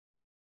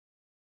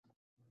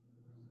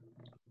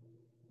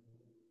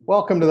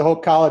Welcome to the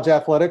Hope College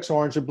Athletics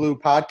Orange and Blue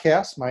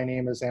podcast. My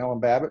name is Alan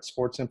Babbitt,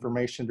 Sports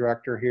Information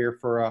Director here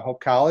for Hope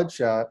College.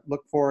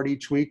 Look forward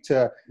each week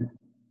to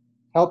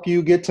help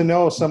you get to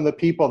know some of the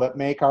people that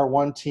make our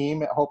one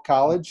team at Hope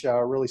College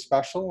really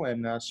special.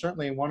 And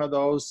certainly one of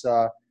those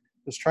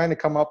was trying to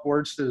come up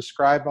words to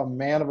describe a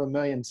man of a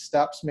million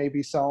steps,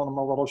 maybe selling them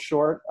a little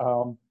short.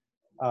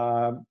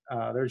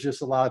 There's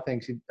just a lot of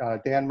things.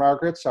 Dan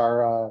Margritz,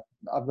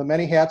 of the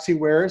many hats he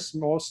wears,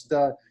 most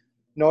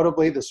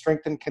notably the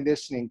strength and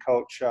conditioning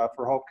coach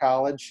for Hope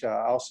College,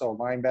 also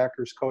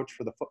linebackers coach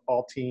for the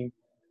football team,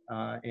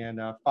 and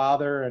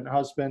father and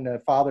husband,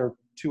 father of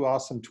two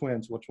awesome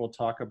twins, which we'll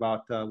talk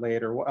about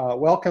later.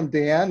 Welcome,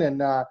 Dan,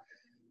 and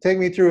take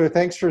me through.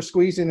 Thanks for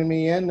squeezing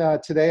me in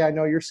today. I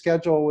know your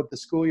schedule with the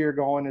school year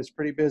going is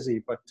pretty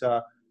busy,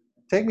 but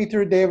take me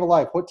through a day of a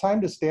life. What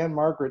time does Dan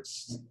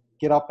Margritz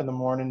get up in the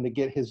morning to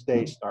get his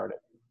day started?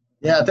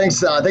 Yeah,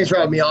 thanks for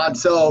having me on.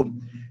 So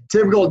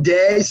typical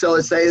day, so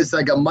let's say it's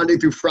like a Monday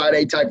through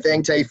Friday type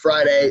thing. Today,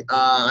 Friday.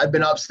 I've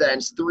been up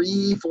since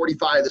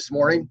 3:45 this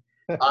morning.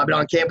 I've been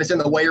on campus in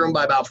the weight room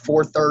by about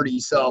 4:30.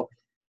 So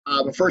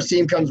the first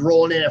team comes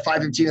rolling in at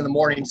 5:15 in the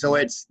morning. So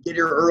it's get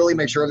here early,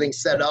 make sure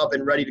everything's set up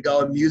and ready to go.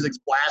 And music's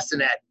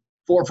blasting at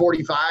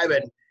 4:45.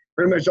 And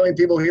pretty much the only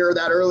people here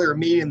that early are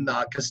me and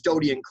the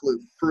custodian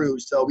crew.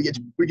 So we get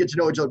to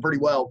know each other pretty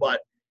well. But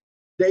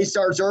day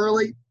starts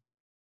early.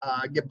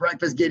 Get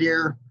breakfast, get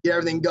here, get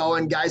everything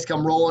going. Guys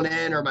come rolling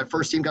in, or my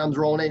first team comes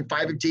rolling in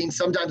 5:15.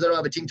 Sometimes I don't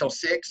have a team till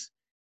 6,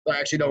 so I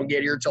actually don't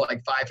get here till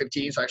like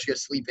 5:15, so I actually get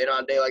to sleep in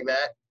on a day like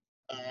that.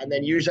 And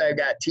then usually I've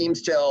got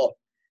teams till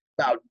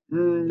about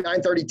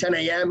 9:30, 10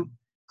 a.m.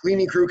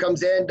 Cleaning crew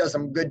comes in, does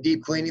some good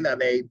deep cleaning that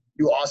they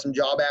do an awesome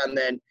job at, and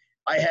then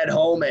I head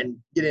home and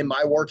get in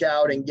my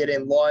workout and get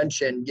in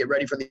lunch and get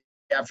ready for the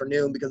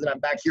afternoon, because then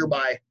I'm back here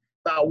by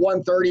about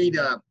 1:30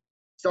 to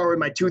start with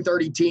my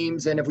 2:30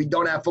 teams. And if we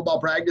don't have football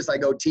practice, I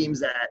go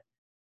teams at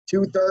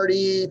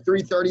 2:30,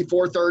 3:30,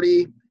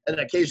 4:30, and then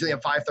occasionally a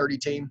 5:30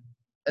 team.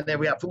 And then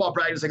we have football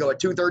practice. I go at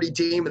 2:30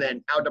 team and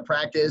then out to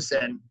practice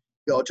and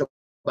go to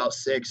about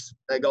 6.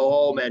 I go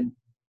home and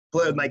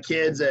play with my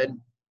kids and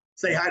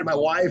say hi to my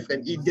wife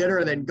and eat dinner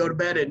and then go to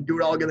bed and do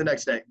it all again the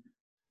next day.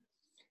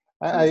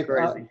 I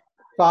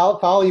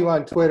follow you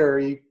on Twitter.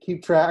 You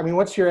keep track. I mean,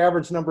 what's your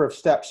average number of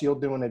steps you'll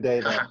do in a day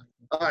then?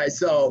 All right,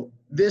 so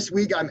this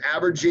week I'm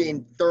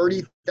averaging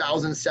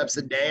 30,000 steps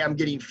a day. I'm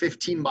getting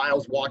 15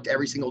 miles walked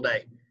every single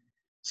day.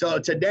 So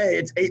today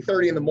it's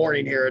 8:30 in the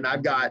morning here, and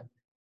I've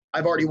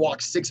already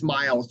walked 6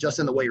 miles just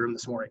in the weight room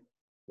this morning.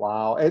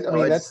 Wow. I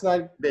mean, that's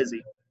not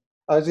busy.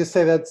 I was just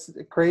say that's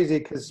crazy,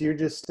 because you're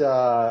just,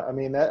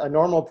 a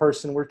normal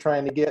person, we're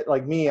trying to get,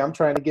 like me, I'm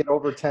trying to get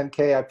over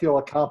 10K. I feel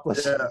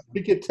accomplished. Yeah.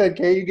 You get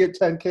 10K, you get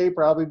 10K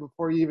probably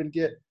before you even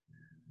get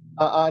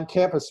on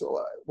campus.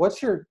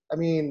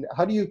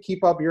 How do you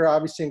keep up? You're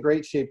obviously in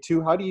great shape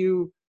too. How do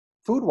you,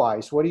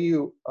 food-wise, what do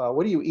you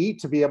eat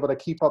to be able to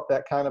keep up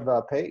that kind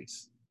of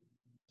pace?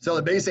 So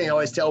the biggest thing I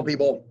always tell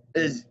people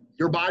is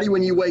your body,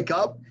 when you wake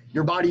up,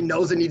 your body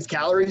knows it needs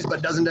calories,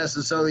 but doesn't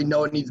necessarily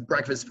know it needs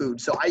breakfast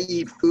food. So I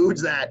eat foods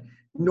that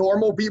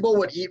normal people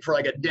would eat for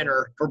like a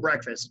dinner for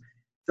breakfast.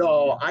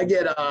 So I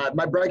get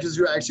my breakfast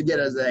food I actually get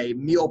as a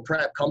meal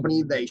prep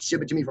company. They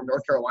ship it to me from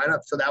North Carolina.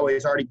 So that way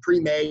it's already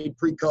pre-made,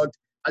 pre-cooked.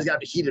 I just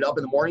have to heat it up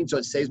in the morning, so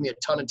it saves me a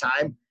ton of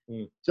time.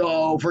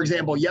 So, for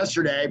example,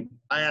 yesterday,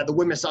 I had the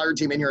women's soccer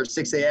team in here at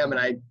 6 a.m.,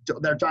 and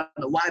they're trying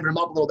to liven them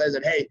up a little bit. I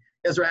said, hey,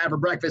 guess what I had for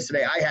breakfast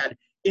today? I had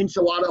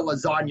enchilada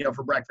lasagna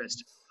for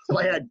breakfast. So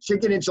I had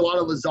chicken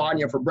enchilada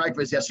lasagna for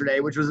breakfast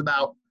yesterday, which was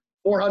about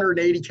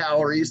 480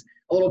 calories,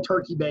 a little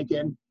turkey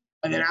bacon,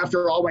 and then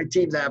after all my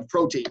teams, I have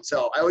protein.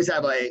 So I always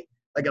have a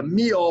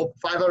meal,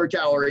 500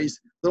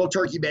 calories, little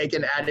turkey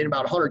bacon, add in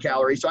about 100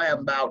 calories. So I have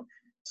about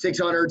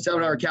 600,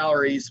 700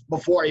 calories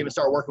before I even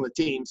start working with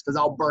teams, because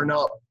I'll burn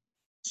up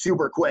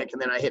super quick.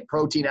 And then I hit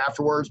protein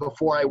afterwards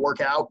before I work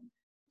out.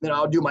 Then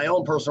I'll do my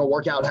own personal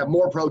workout, have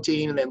more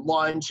protein, and then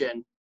lunch,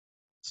 and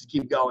just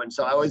keep going.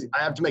 So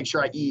I have to make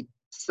sure I eat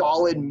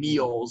solid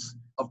meals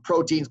of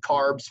proteins,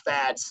 carbs,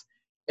 fats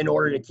in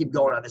order to keep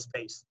going on this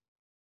pace.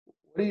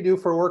 What do you do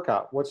for a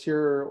workout? What's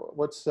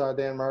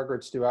Dan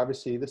Margritz do?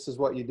 Obviously, this is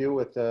what you do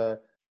with the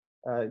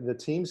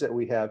teams that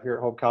we have here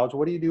at Hope College.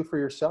 What do you do for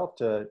yourself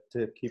to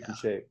keep in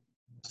shape?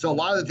 So a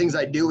lot of the things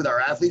I do with our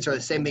athletes are the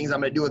same things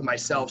I'm going to do with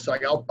myself. So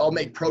I'll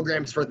make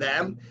programs for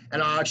them,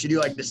 and I'll actually do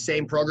like the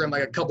same program,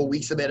 like a couple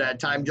weeks of it at a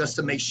time, just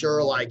to make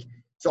sure,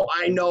 so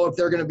I know if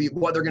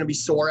what they're going to be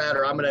sore at,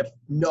 or I'm going to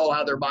know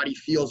how their body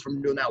feels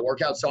from doing that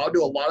workout. So I'll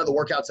do a lot of the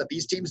workouts that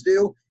these teams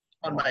do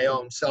on my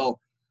own. So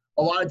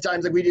a lot of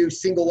times, like we do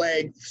single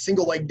leg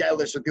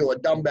deadlifts with people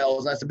with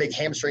dumbbells. That's a big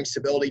hamstring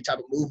stability type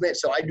of movement.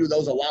 So I do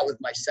those a lot with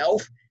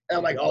myself. And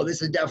I'm like, oh,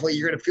 this is definitely,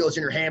 you're going to feel this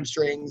in your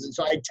hamstrings. And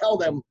so I tell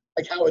them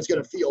how it's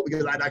going to feel,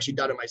 because I've actually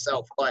done it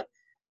myself. But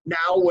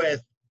now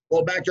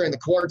back during the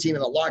quarantine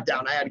and the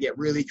lockdown, I had to get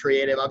really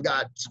creative. I've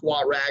got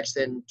squat racks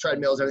and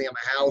treadmills, everything at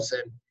my house,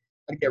 and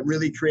I get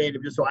really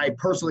creative just so I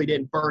personally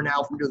didn't burn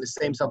out from doing the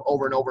same stuff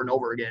over and over and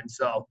over again.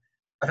 So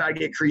I've had to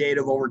get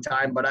creative over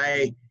time, but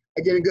I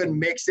I get a good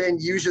mix in.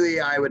 Usually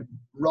I would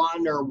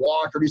run or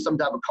walk or do some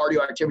type of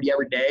cardio activity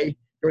every day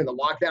during the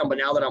lockdown. But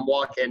now that I'm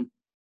walking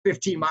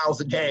 15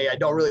 miles a day, I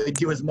don't really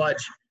do as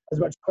much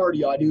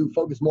cardio. I do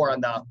focus more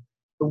on the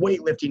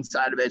weightlifting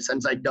side of it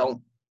since I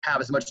don't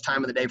have as much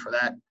time in the day for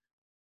that.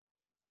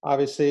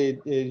 Obviously,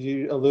 as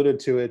you alluded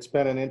to, it's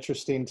been an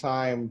interesting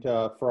time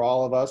for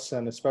all of us,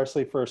 and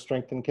especially for a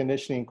strength and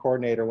conditioning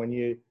coordinator.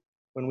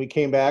 When we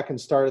came back and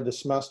started the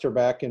semester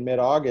back in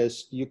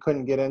mid-August, you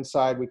couldn't get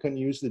inside. We couldn't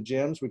use the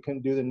gyms. We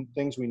couldn't do the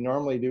things we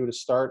normally do to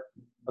start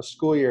a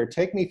school year.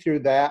 Take me through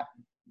that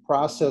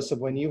process of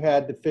when you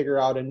had to figure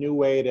out a new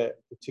way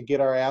to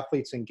get our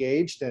athletes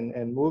engaged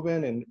and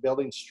moving and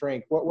building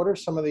strength. What are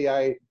some of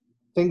the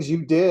things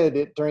you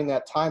did during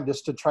that time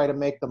just to try to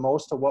make the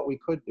most of what we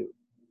could do?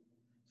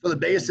 So the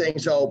biggest thing,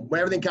 so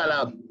when everything kind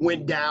of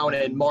went down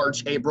in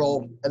March,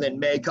 April, and then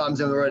May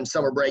comes and we're in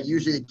summer break,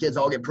 usually the kids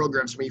all get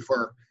programs from me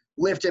for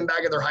lifting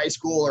back at their high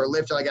school or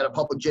lifting like at a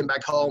public gym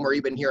back home or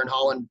even here in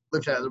Holland,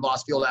 lifting at the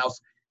Voss Fieldhouse.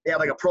 They have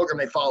like a program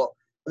they follow.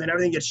 And then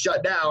everything gets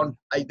shut down.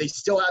 They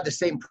still have the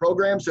same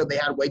program, so if they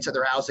had weights at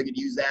their house, they could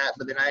use that.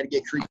 But then I had to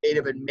get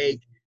creative and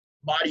make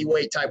body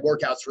weight type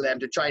workouts for them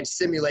to try and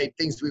simulate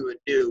things we would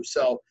do.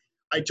 So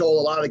I told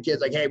a lot of the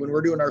kids, like, hey, when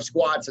we're doing our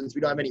squats, since we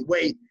don't have any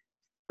weight,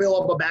 fill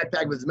up a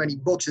backpack with as many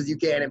books as you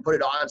can and put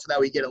it on so that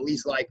we get at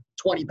least like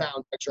 20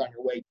 pounds extra on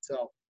your weight.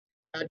 So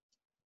a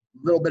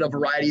little bit of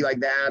variety like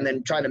that, and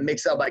then trying to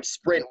mix up like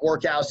sprint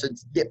workouts to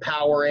get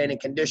power in and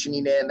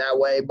conditioning in that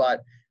way.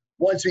 But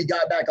once we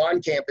got back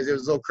on campus, it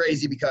was a little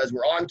crazy because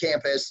we're on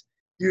campus.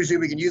 Usually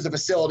we can use the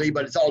facility,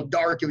 but it's all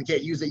dark and we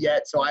can't use it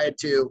yet. So I had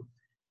to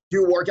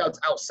do workouts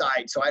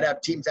outside. So I'd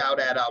have teams out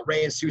at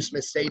Ray and Sue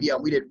Smith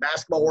Stadium. We did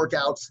basketball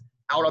workouts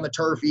out on the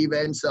turf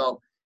even. So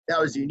that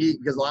was unique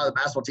because a lot of the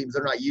basketball teams,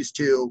 they're not used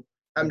to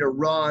having to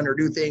run or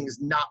do things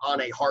not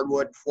on a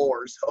hardwood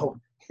floor. So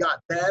got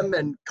them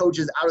and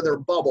coaches out of their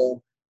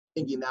bubble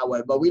thinking that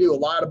way. But we do a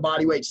lot of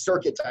body weight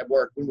circuit type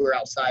work when we were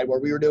outside, where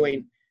we were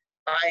doing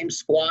time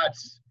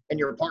squats and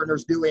your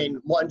partner's doing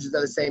lunges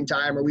at the same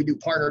time, or we do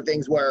partner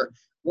things where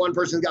one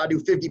person's got to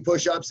do 50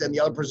 push-ups and the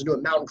other person's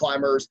doing mountain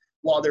climbers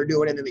while they're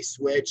doing it, and then they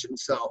switch. And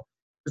so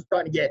just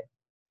trying to get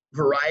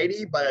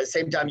variety, but at the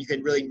same time, you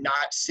can really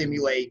not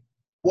simulate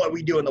what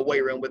we do in the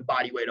weight room with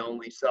body weight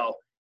only. So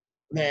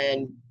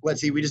then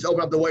let's see, we just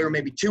opened up the weight room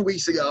maybe 2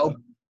 weeks ago.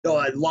 So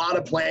a lot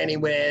of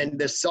planning went in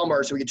this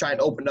summer so we could try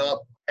and open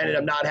up. Ended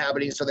up not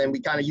happening. So then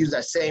we kind of used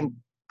that same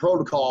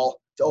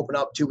protocol to open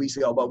up 2 weeks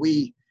ago. But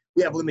we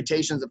have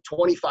limitations of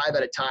 25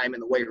 at a time in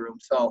the weight room.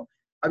 So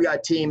I've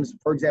got teams,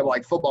 for example,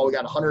 like football, we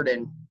got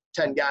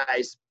 110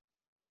 guys.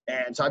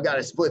 And so I've got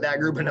to split that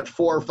group into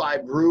 4 or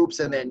 5 groups.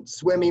 And then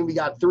swimming, we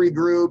got 3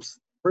 groups.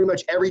 Pretty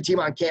much every team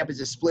on campus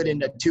is split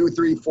into 2,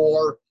 3,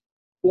 4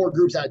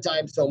 groups at a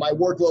time. So my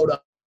workload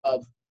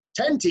of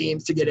 10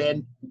 teams to get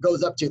in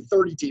goes up to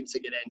 30 teams to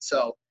get in.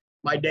 So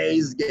my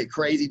days get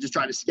crazy just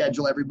trying to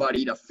schedule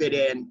everybody to fit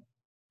in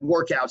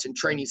workouts and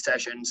training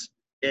sessions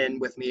in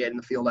with me in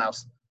the field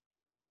house.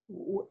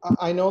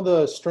 I know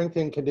the strength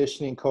and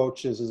conditioning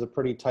coaches is a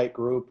pretty tight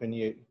group and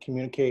you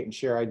communicate and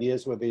share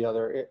ideas with the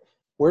other.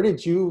 Where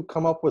did you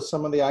come up with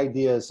some of the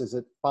ideas? Is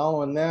it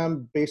following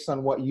them based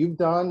on what you've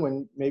done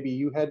when maybe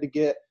you had to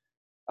get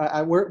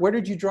where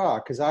did you draw?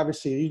 Because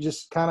obviously you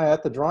just kind of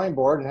at the drawing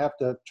board and have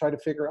to try to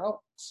figure out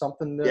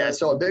something. Yeah,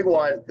 so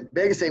the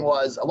biggest thing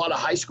was a lot of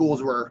high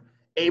schools were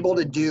able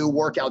to do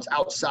workouts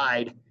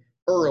outside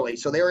early.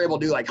 So they were able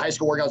to do like high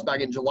school workouts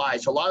back in July.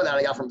 So a lot of that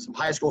I got from some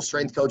high school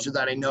strength coaches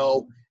that I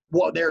know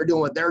what they're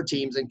doing with their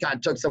teams and kind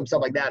of took some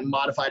stuff like that and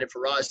modified it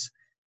for us.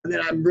 And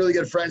then I'm really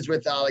good friends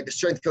with like the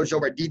strength coach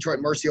over at Detroit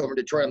Mercy over in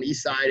Detroit on the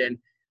east side. And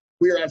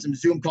we were on some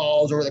Zoom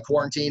calls over the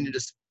quarantine to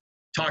just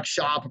talk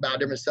shop about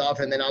different stuff.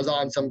 And then I was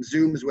on some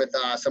Zooms with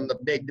some of the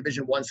big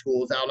Division I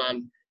schools out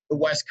on the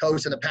West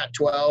Coast and the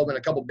Pac-12 and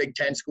a couple Big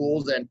Ten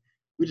schools. And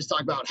we just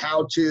talked about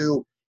how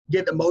to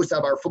get the most out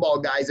of our football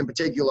guys in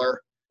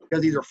particular,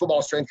 because these are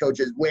football strength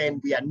coaches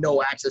when we had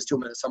no access to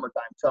them in the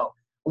summertime. So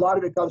a lot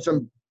of it comes from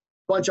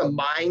a bunch of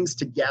minds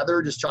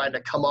together, just trying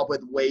to come up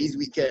with ways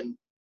we can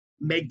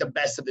make the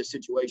best of this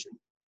situation.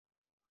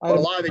 But a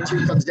lot of it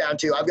too comes down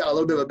to, I've got a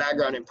little bit of a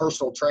background in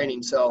personal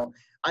training. So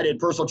I did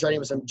personal training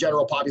with some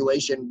general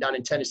population down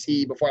in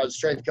Tennessee before I was a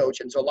strength coach.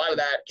 And so a lot of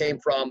that came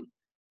from,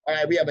 all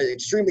right, we have an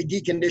extremely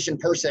deconditioned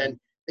person.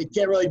 They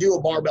can't really do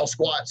a barbell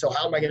squat. So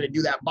how am I going to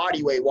do that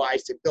body weight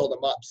wise to build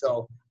them up?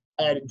 So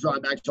I had to draw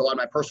back to a lot of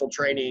my personal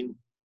training,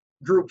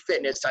 group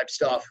fitness type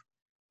stuff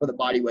for the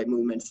body weight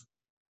movements.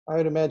 I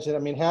would imagine, I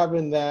mean,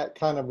 having that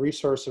kind of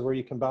resources where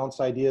you can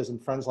bounce ideas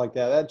and friends like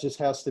that, that just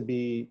has to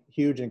be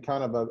huge and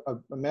kind of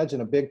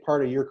imagine a big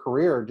part of your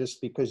career,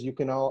 just because you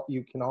can all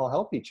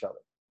help each other.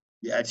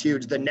 Yeah, it's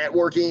huge. The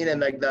networking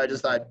and like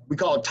we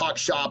call it talk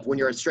shop when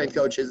you're a strength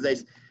coach, is they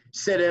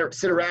sit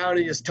around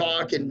and just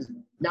talk.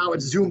 And now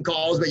it's Zoom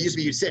calls, but it used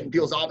to be you sit in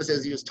people's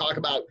offices, you just talk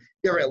about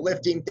different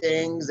lifting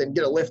things and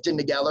get a lift in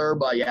together.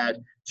 But yeah,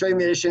 strength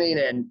conditioning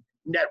and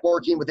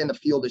networking within the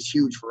field is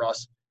huge for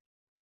us.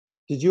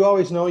 Did you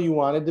always know you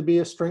wanted to be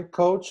a strength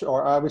coach,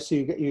 or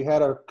obviously you had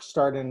to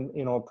start in,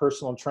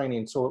 personal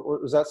training? So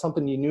was that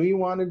something you knew you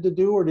wanted to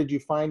do, or did you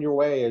find your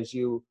way as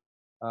you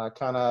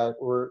kind of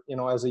were,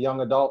 as a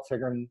young adult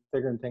figuring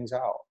things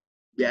out?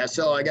 Yeah,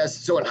 so I guess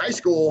so in high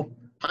school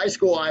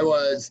I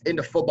was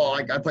into football.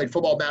 I played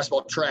football,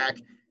 basketball, track,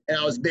 and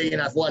I was big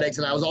in athletics.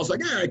 And I was also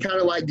like, I kind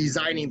of like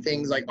designing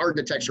things like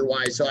architecture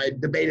wise. So I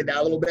debated that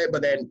a little bit.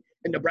 But then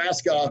in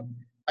Nebraska,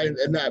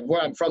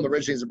 where I'm from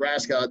originally is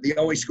Nebraska, the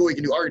only school you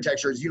can do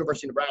architecture is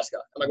University of Nebraska.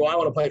 I'm like, well, I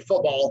want to play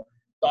football,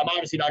 so I'm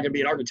obviously not going to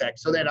be an architect.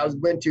 So then I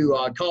went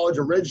to college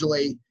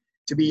originally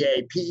to be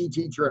a PE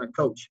teacher and a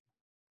coach.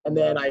 And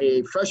then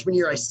freshman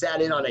year, I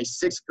sat in on a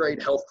sixth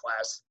grade health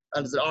class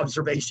as an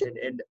observation.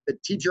 And the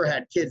teacher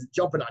had kids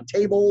jumping on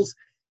tables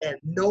and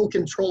no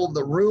control of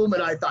the room.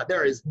 And I thought,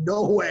 there is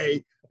no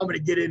way I'm going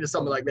to get into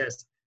something like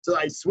this. So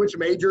I switched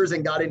majors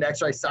and got into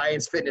exercise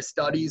science, fitness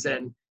studies,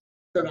 and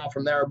took off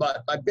from there.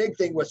 But my big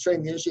thing with strength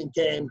and conditioning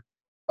came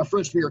a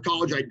freshman year of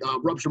college. I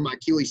ruptured my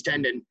Achilles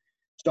tendon.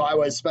 So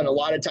I spent a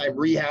lot of time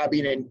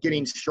rehabbing and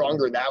getting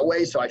stronger that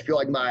way. So I feel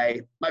like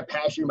my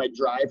passion, my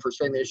drive for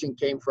strength and conditioning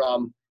came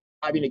from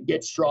having to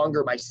get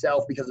stronger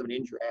myself because of an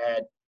injury I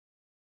had.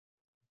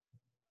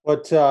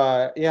 But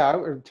yeah, I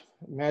would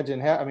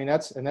imagine. I mean,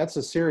 that's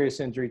a serious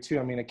injury too.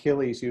 I mean,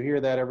 Achilles. You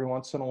hear that every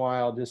once in a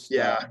while. Just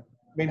Yeah.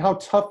 I mean, how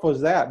tough was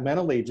that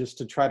mentally, just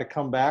to try to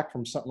come back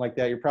from something like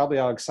that? You're probably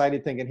all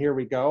excited, thinking, "Here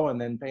we go," and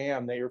then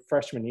bam, your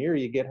freshman year,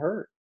 you get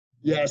hurt.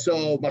 Yeah.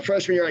 So my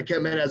freshman year, I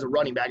came in as a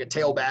running back, a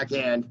tailback,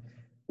 and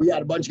we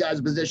had a bunch of guys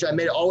in position. I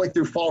made it all the way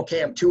through fall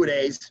camp,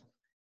 2-a-days.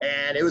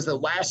 And it was the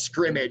last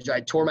scrimmage. I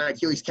tore my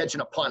Achilles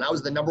catching a punt. I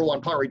was the number one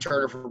punt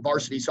returner for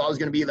varsity, so I was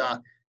going to be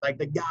the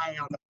guy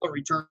on the punt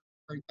return,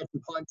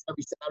 catching punts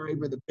every Saturday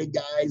for the big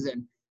guys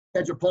and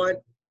catch a punt,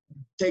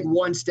 take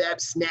one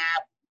step, snap.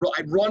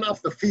 I'd run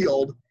off the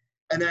field,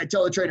 and then I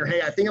tell the trainer,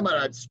 "Hey, I think I'm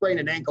gonna sprain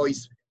an ankle."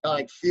 He's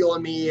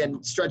feeling me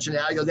and stretching it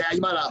out. He goes, "Yeah,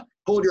 you might have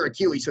pulled your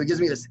Achilles." So he gives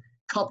me this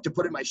cup to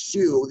put in my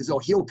shoe, this little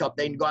heel cup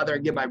thing to go out there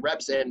and get my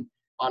reps in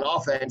on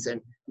offense.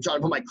 And I'm trying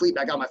to put my cleat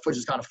back on. My foot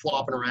just kind of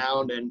flopping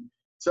around, and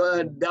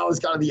so that was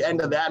kind of the end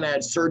of that. And I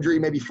had surgery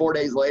maybe 4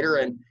 days later.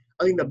 And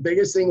I think the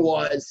biggest thing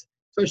was,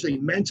 especially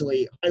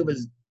mentally, I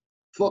was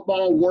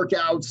football,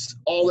 workouts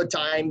all the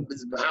time,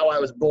 was how I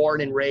was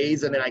born and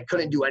raised. And then I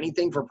couldn't do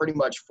anything for pretty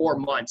much 4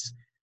 months,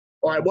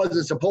 or I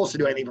wasn't supposed to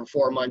do anything for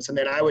 4 months. And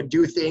then I would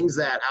do things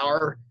that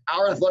our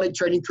athletic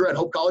training crew at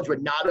Hope College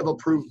would not have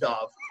approved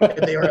of if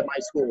they were at my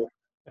school.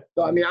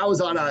 So, I mean, I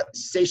was on a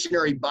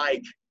stationary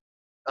bike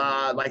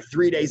like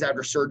 3 days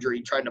after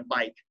surgery trying to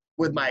bike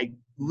with my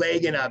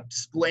leg in a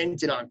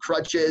splint and on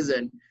crutches.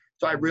 And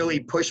so I really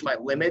pushed my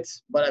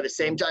limits, but at the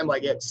same time,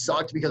 it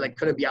sucked because I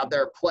couldn't be out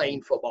there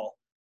playing football.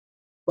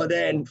 But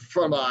then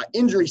from an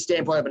injury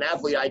standpoint of an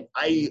athlete,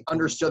 I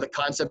understood the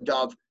concept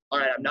of, all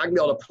right, I'm not gonna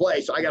be able to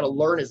play, so I got to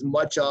learn as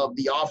much of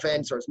the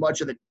offense or as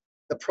much of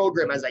the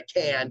program as I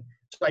can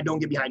so I don't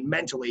get behind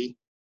mentally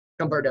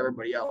compared to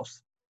everybody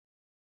else.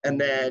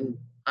 And then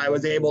I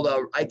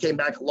came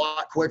back a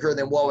lot quicker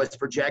than what was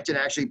projected,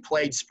 and actually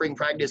played spring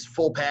practice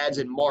full pads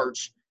in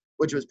March,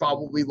 which was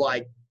probably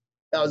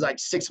that was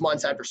 6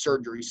 months after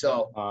surgery.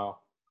 So Wow.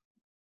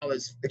 I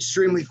was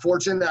extremely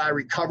fortunate that I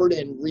recovered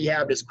and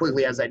rehabbed as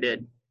quickly as I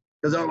did.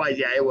 Because otherwise,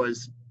 yeah, it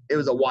was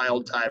a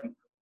wild time.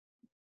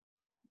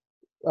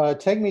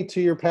 Take me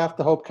to your path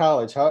to Hope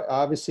College. How,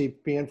 obviously,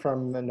 being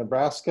from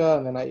Nebraska,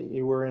 and then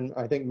you were in,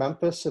 I think,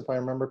 Memphis, if I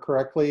remember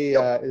correctly.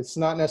 Yep. It's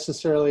not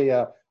necessarily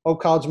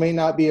Hope College may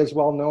not be as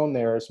well known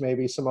there as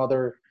maybe some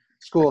other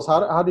schools.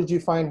 How did you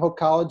find Hope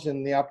College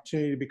and the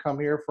opportunity to become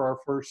here for our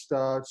first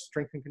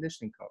strength and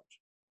conditioning coach?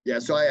 Yeah,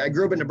 so I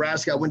grew up in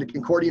Nebraska. I went to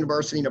Concordia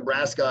University,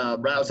 Nebraska,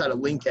 right outside of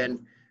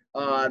Lincoln.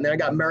 And then I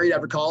got married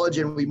after college,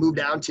 and we moved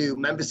down to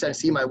Memphis,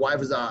 Tennessee. My wife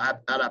was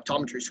at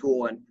optometry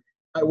school, and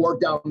I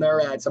worked down there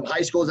at some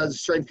high schools as a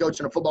strength coach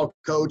and a football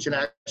coach, and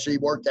actually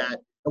worked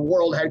at the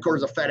world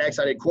headquarters of FedEx.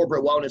 I did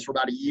corporate wellness for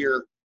about a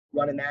year,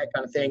 running that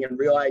kind of thing, and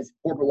realized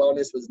corporate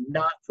wellness was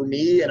not for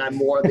me, and I'm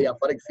more in the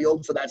athletic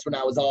field. So that's when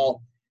I was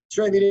all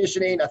strength and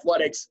conditioning,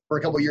 athletics for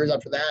a couple of years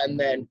after that. And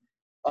then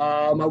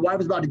my wife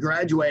was about to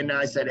graduate, and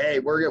I said, "Hey,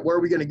 where are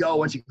we going to go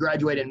once you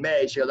graduate in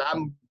May?" She goes,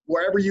 "I'm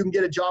wherever you can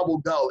get a job, we'll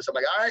go." So I'm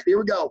like, "All right, here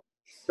we go."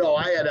 So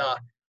I had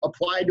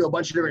applied to a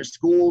bunch of different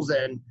schools,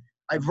 and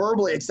I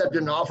verbally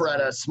accepted an offer at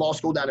a small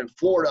school down in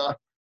Florida,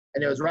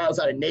 and it was right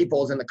outside of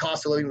Naples, and the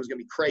cost of living was going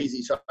to be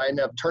crazy. So I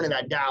ended up turning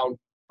that down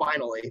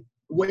finally,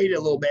 waited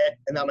a little bit,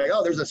 and I'm like,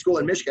 "Oh, there's a school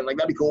in Michigan.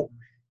 That'd be cool."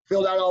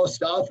 Filled out all the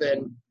stuff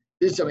and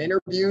did some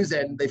interviews,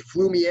 and they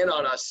flew me in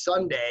on a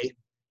Sunday,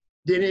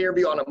 did an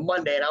interview on a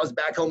Monday, and I was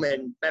back home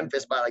in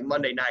Memphis by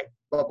Monday night.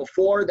 But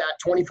before that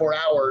 24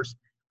 hours,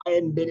 I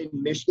hadn't been in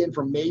Michigan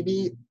for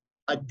maybe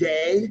a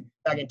day.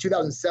 Back in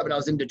 2007, I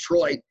was in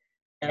Detroit,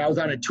 and I was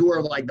on a tour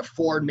of the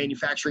Ford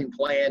manufacturing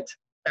plant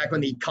back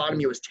when the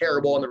economy was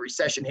terrible and the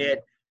recession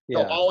hit. Yeah.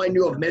 So all I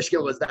knew of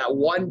Michigan was that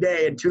one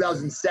day in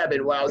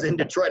 2007 when I was in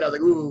Detroit. I was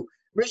like, "Ooh,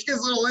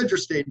 Michigan's a little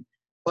interesting."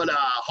 But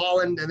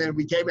Holland, and then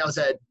we came out and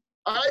said,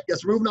 "All right,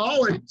 guess we're moving to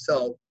Holland."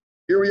 So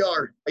here we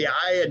are. But yeah,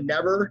 I had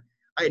never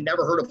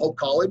heard of Hope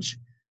College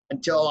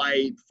until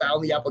I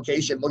found the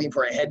application looking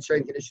for a head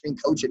strength conditioning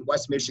coach in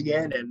West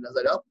Michigan. And I was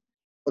like, oh,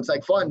 looks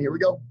like fun. Here we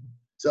go.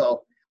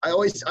 So I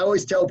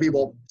always tell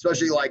people,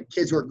 especially like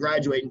kids who are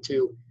graduating,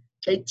 to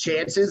take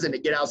chances and to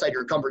get outside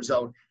your comfort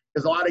zone.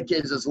 Because a lot of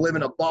kids just live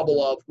in a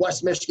bubble of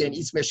West Michigan,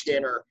 East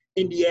Michigan, or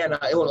Indiana.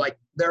 Like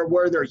they're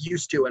where they're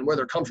used to and where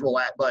they're comfortable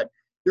at. But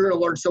you're going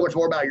to learn so much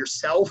more about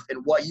yourself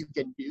and what you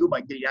can do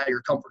by getting out of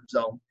your comfort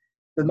zone.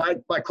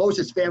 Because my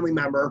closest family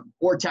member,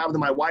 or Tabitha,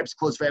 my wife's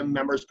close family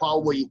member, is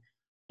probably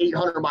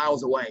 800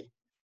 miles away.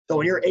 So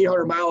when you're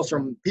 800 miles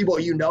from people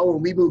you know,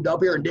 when we moved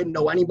up here and didn't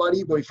know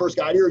anybody when we first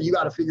got here, you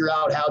got to figure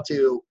out how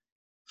to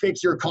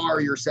fix your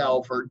car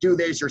yourself, or do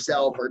this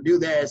yourself, or do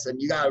this.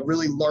 And you got to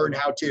really learn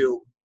how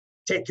to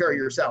take care of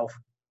yourself.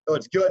 So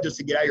it's good just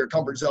to get out of your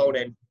comfort zone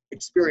and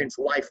experience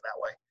life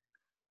that way.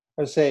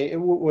 I would say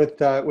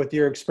with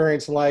your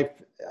experience in life,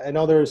 I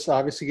know there's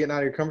obviously getting out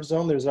of your comfort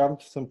zone. There's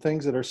some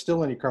things that are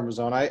still in your comfort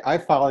zone. I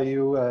follow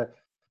you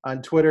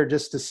on Twitter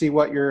just to see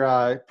what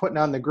you're putting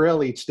on the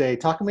grill each day.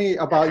 Talk to me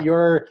about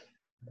your,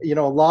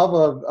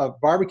 love of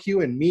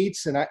barbecue and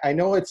meats. And I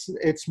know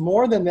it's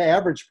more than the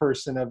average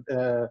person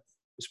of,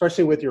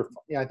 especially with your,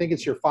 I think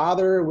it's your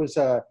father was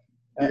a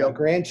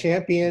grand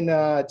champion.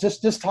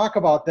 Just talk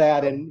about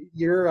that and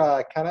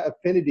your kind of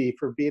affinity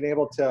for being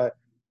able to,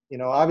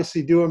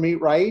 obviously do a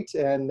meat right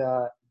and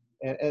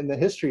the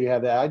history you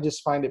have that. I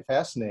just find it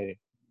fascinating.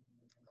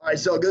 All right,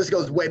 so this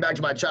goes way back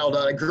to my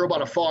childhood. I grew up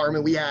on a farm,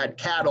 and we had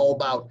cattle,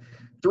 about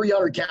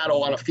 300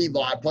 cattle on a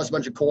feedlot, plus a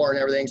bunch of corn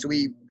and everything. So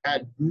we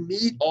had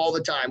meat all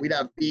the time. We'd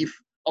have beef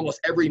almost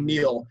every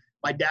meal.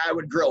 My dad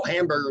would grill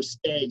hamburgers,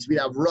 steaks. We'd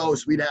have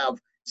roast. We'd have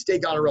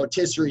steak on a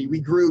rotisserie. We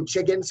grew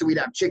chickens, so we'd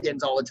have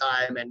chickens all the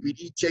time, and we'd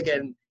eat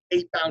chicken,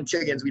 8-pound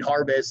chickens we'd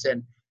harvest.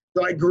 And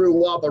so I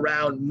grew up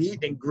around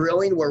meat and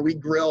grilling, where we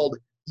grilled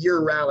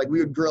year-round. Like, we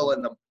would grill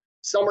in the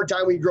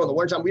summertime, we'd grill. In the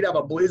wintertime, we'd have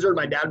a blizzard.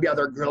 My dad would be out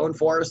there grilling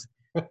for us.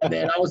 And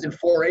then I was in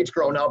 4-H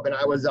growing up, and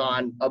I was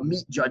on a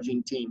meat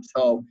judging team.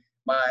 So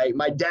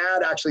my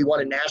dad actually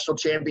won a national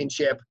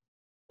championship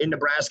in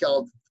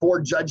Nebraska for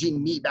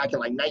judging meat back in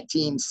like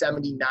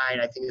 1979,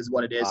 I think is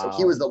what it is. Wow. So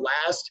he was the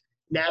last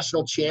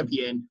national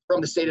champion from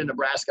the state of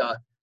Nebraska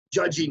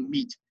judging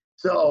meat.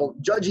 So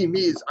judging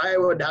meat, I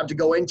would have to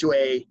go into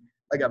a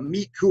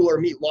meat cooler,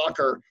 meat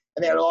locker,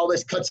 and they had all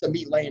this cuts of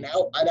meat laying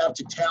out. I'd have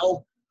to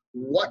tell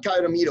what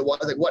kind of meat it was,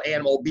 like what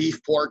animal, beef,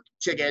 pork,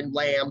 chicken,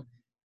 lamb,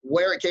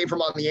 where it came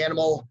from on the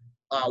animal,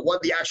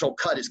 what the actual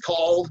cut is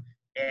called,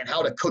 and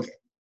how to cook it.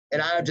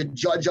 And I have to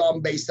judge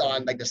them based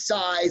on like the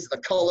size, the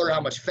color,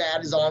 how much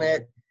fat is on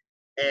it.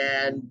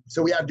 And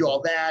so we have to do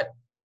all that.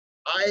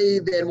 I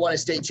then won a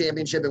state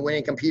championship and went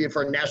and competed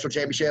for a national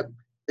championship.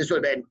 This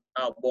would have been,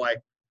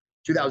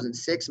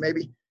 2006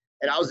 maybe.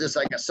 And I was just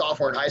like a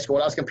sophomore in high school,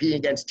 and I was competing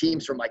against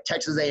teams from like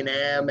Texas A&M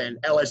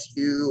and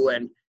LSU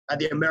and at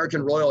the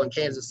American Royal in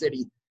Kansas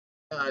City.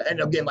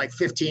 Ended up getting like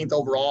 15th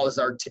overall as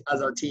our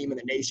team in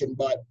the nation.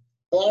 But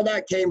all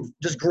that came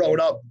just growing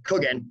up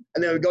cooking.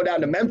 And then we go down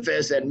to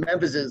Memphis, and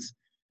Memphis is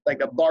like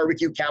the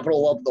barbecue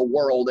capital of the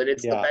world. And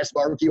it's the best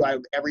barbecue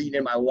I've ever eaten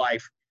in my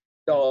life.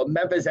 So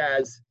Memphis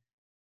has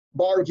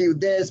barbecue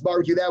this,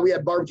 barbecue that. We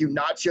had barbecue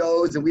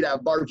nachos, and we'd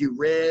have barbecue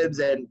ribs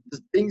and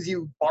just things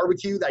you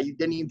barbecue that you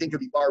didn't even think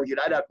could be barbecued.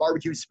 I'd have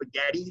barbecue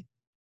spaghetti,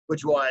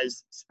 which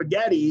was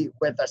spaghetti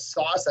with a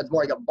sauce that's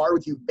more like a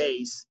barbecue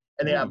base.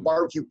 And they have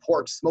barbecue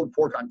pork, smoked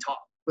pork on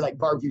top with like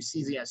barbecue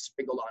seasoning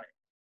sprinkled on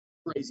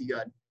it. Crazy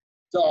good.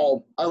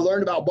 So I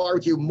learned about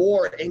barbecue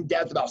more in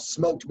depth about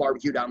smoked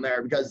barbecue down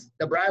there, because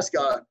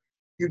Nebraska,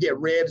 you get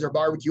ribs or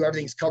barbecue,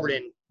 everything's covered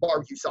in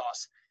barbecue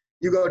sauce.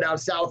 You go down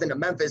south into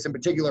Memphis in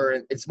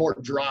particular, it's more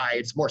dry.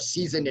 It's more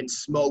seasoned and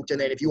smoked. And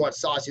then if you want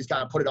sauce, you just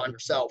kind of put it on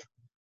yourself.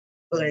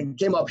 So then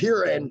came up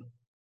here, and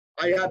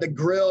I had the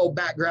grill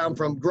background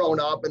from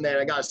growing up, and then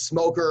I got a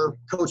smoker.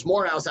 Coach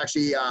Morehouse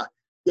actually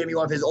gave me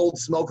one of his old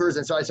smokers,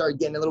 and so I started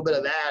getting a little bit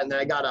of that. And then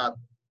I got a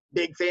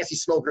big fancy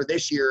smoker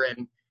this year,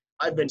 and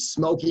I've been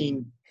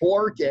smoking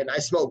pork, and I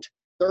smoked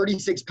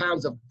 36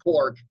 pounds of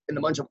pork in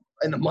the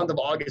month of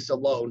August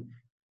alone.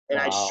 And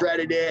wow. I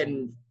shredded it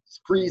and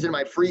freeze in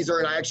my freezer,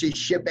 and I actually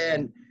ship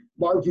in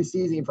barbecue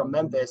seasoning from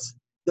Memphis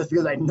just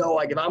because I know,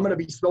 like, if I'm going to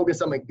be smoking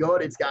something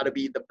good, it's got to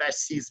be the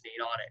best seasoning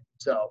on it.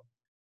 So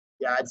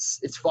yeah,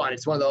 it's fun.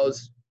 It's one of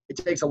those, it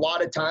takes a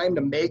lot of time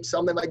to make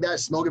something like that,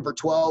 smoke it for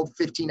 12,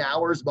 15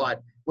 hours,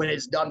 but when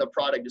it's done, the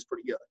product is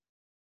pretty good.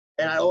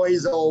 And I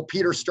always,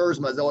 Peter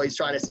Sturzma is always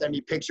trying to send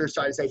me pictures,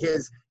 trying to say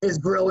his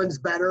grilling's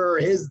better, or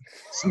his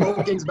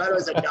smoking's better. I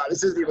said, no,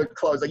 this isn't even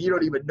close. Like, you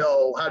don't even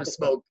know how to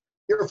smoke.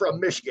 You're from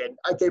Michigan.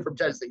 I came from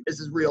Tennessee. This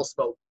is real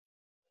smoke.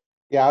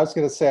 Yeah, I was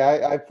going to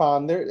say, I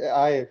found there,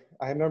 I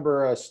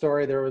remember a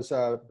story. There was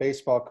a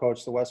baseball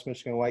coach, the West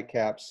Michigan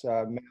Whitecaps,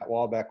 Matt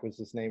Walbeck was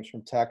his name,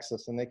 from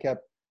Texas, and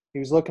he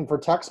was looking for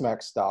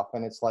Tex-Mex stuff.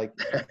 And it's like,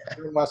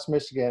 in West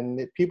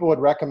Michigan, people would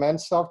recommend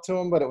stuff to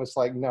him, but it was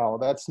like, no,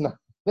 that's not,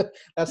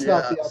 That's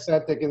not Yeah. the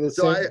authentic in the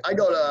So same.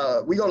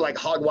 we go to like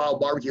Hog Wild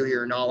Barbecue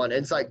here in Holland.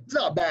 And it's like, it's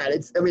not bad.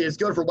 It's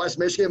good for West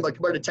Michigan, but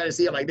compared to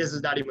Tennessee, I'm like, this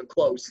is not even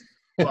close.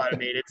 But I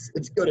mean,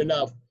 it's good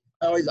enough.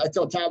 I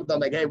tell Tabitha, I'm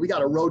like, hey, we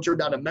got a road trip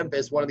down to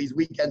Memphis one of these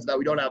weekends that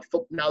we don't have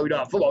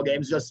football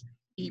games, just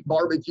eat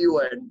barbecue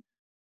and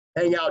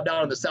hang out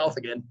down in the South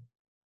again.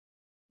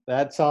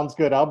 That sounds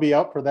good. I'll be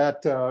up for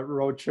that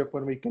road trip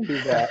when we can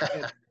do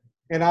that.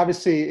 And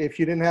obviously, if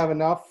you didn't have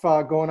enough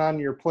going on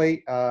your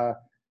plate,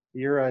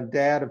 you're a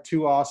dad of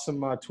two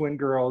awesome twin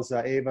girls,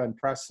 Ava and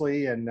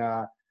Presley. And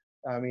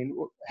I mean,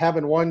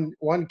 having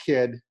one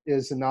kid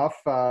is enough,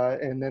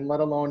 and then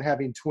let alone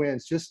having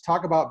twins. Just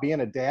talk about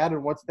being a dad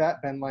and what's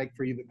that been like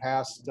for you the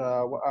past,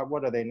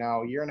 what are they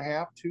now, a year and a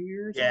half, 2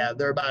 years? Yeah,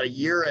 they're about a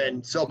year.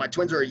 And so my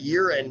twins are a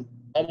year and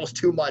almost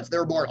 2 months. They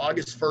were born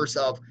August 1st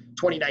of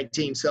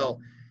 2019. So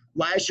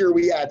last year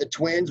we had the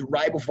twins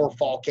right before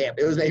fall camp.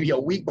 It was maybe a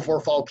week before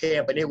fall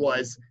camp, and it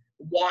was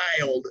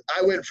wild.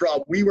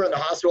 We were in the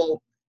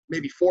hospital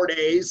maybe 4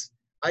 days.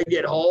 I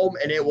get home,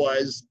 and it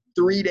was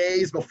 3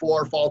 days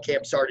before fall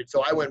camp started.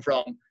 So I went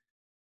from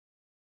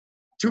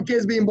 2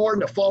 kids being born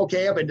to fall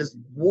camp and just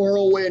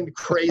whirlwind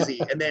crazy.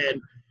 And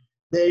then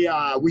they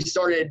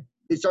started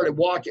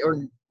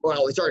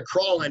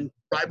crawling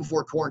right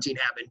before quarantine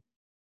happened.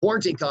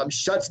 Quarantine comes,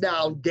 shuts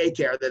down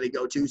daycare that they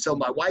go to. So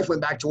my wife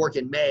went back to work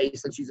in May.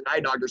 Since she's an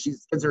eye doctor,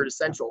 she's considered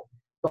essential.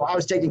 So I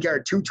was taking care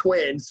of 2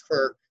 twins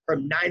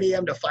from 9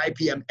 a.m. to 5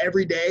 p.m.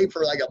 every day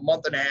for like a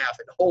month and a half.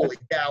 And holy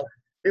cow,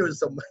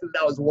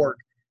 that was work.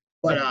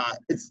 But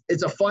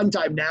it's a fun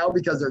time now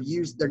because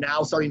they're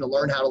now starting to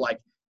learn how to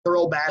like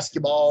throw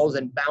basketballs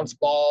and bounce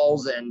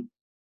balls, and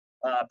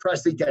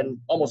Presley can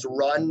almost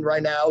run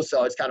right now.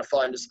 So it's kind of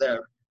fun. Just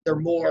they're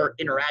more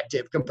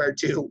interactive compared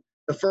to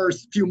the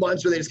first few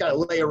months where they just kind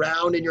of lay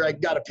around and you're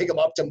like, got to pick them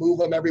up to move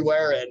them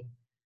everywhere. And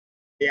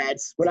yeah,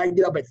 it's when I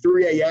get up at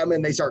 3 a.m.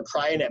 and they start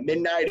crying at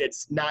midnight,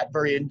 it's not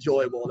very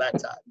enjoyable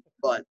that time.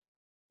 But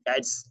yeah,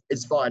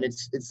 it's fun.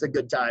 It's a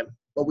good time.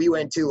 But we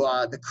went to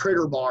the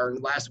Critter Barn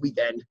last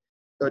weekend.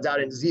 So it's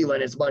out in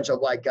Zealand. It's a bunch of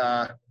like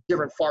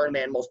different farm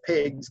animals,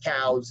 pigs,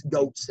 cows,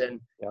 goats.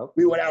 And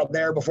we went out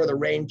there before the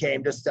rain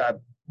came just to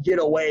get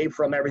away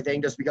from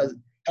everything, just because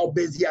how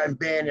busy I've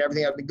been and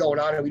everything I've been going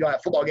on, and we don't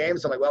have football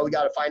games. So I'm like, well, we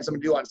got to find something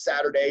to do on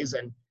Saturdays,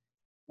 and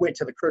went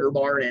to the Critter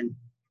Barn, and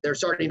they're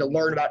starting to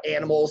learn about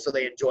animals, so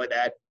they enjoy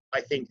that,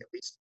 I think, at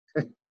least.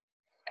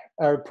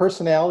 Are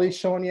personalities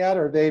showing yet?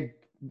 Are they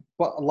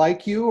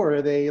like you, or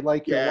are they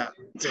like your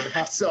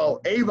wife? So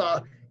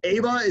Ava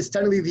is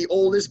technically the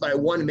oldest by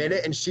 1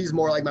 minute, and she's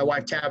more like my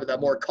wife Tabitha,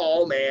 more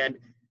calm and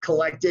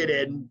collected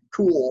and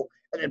cool.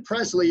 And then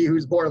Presley,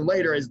 who's born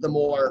later, is the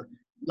more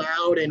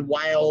loud and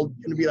wild,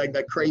 going to be like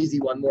the crazy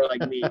one, more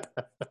like me.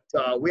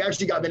 So we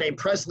actually got the name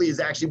Presley is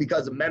actually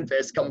because of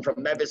Memphis, coming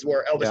from Memphis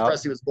where Elvis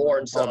Presley was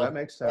born. So that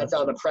makes sense. That's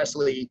how the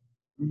Presley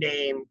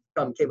name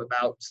came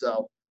about.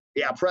 So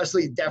yeah,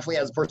 Presley definitely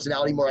has a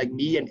personality more like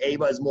me, and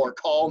Ava is more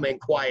calm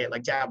and quiet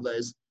like Tabitha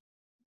is.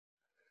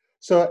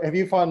 So have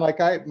you found, like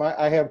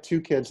I have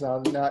 2 kids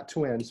now, not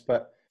twins,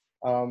 but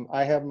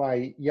I have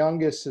my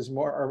youngest is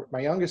more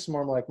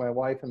like my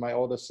wife, and my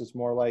oldest is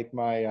more like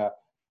my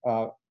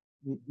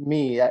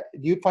me. Do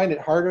you find it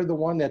harder, the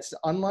one that's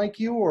unlike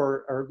you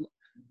or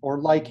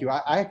like you?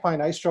 I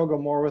find I struggle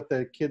more with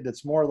the kid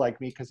that's more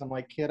like me, because I'm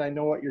like, kid, I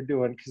know what you're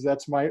doing, because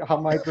that's how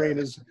my brain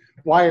is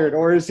wired.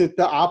 Or is it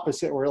the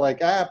opposite, where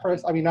like, I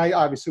mean,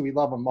 obviously we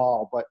love them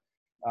all, but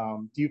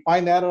do you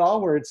find that at all,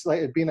 where it's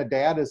like being a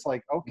dad is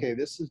like, okay,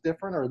 this is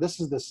different, or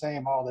this is the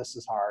same, oh, this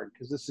is hard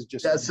because this is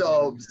just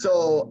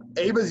so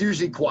Ava's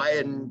usually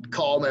quiet and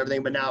calm and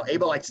everything, but now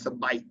Ava likes to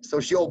bite, so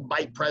she'll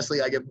bite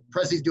Presley. Like if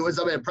Presley's doing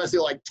something and Presley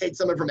will like take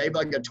something from Ava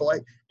like a toy,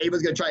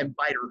 Ava's gonna try and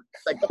bite her.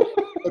 Like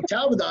so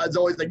Tabitha is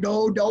always like,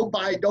 no, don't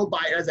bite. And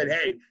I said,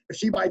 hey, if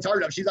she bites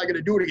hard enough, she's not gonna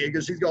do it again,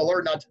 because she's gonna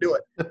learn not to do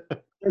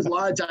it. There's a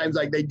lot of times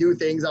like they do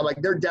things, I'm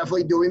like, they're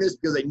definitely doing this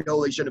because they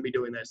know they shouldn't be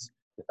doing this.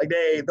 Like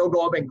they'll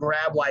go up and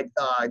grab like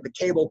the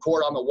cable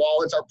cord on the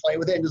wall and start playing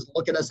with it and just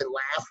look at us and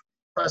laugh.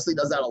 Presley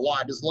does that a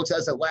lot. Just looks at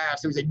us and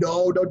laughs. And we say,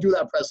 no, don't do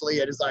that, Presley.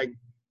 And it's like,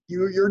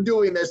 you're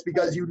doing this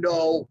because you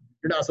know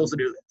you're not supposed to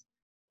do this.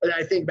 And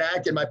I think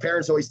back, and my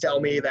parents always tell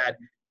me that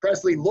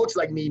Presley looks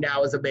like me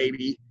now as a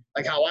baby,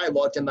 like how I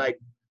looked. And like,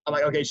 I'm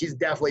like, okay, she's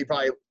definitely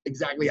probably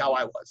exactly how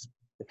I was.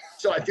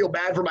 So I feel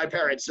bad for my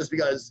parents just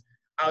because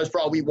I was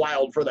probably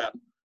wild for them.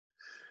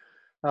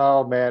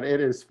 Oh man,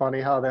 it is funny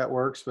how that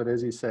works. But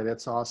as you said,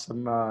 it's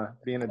awesome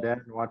being a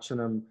dad and watching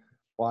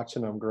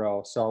them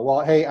grow. So,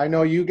 well, hey, I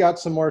know you got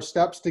some more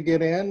steps to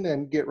get in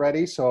and get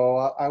ready, so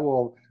I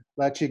will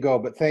let you go.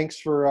 But thanks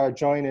for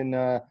joining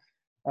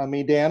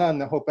me, Dana, on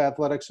the Hope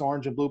Athletics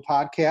Orange and Blue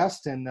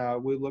podcast.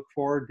 And we look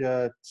forward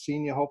to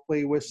seeing you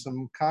hopefully with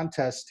some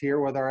contests here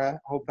with our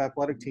Hope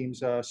Athletic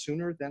teams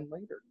sooner than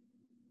later.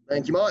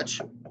 Thank you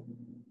much.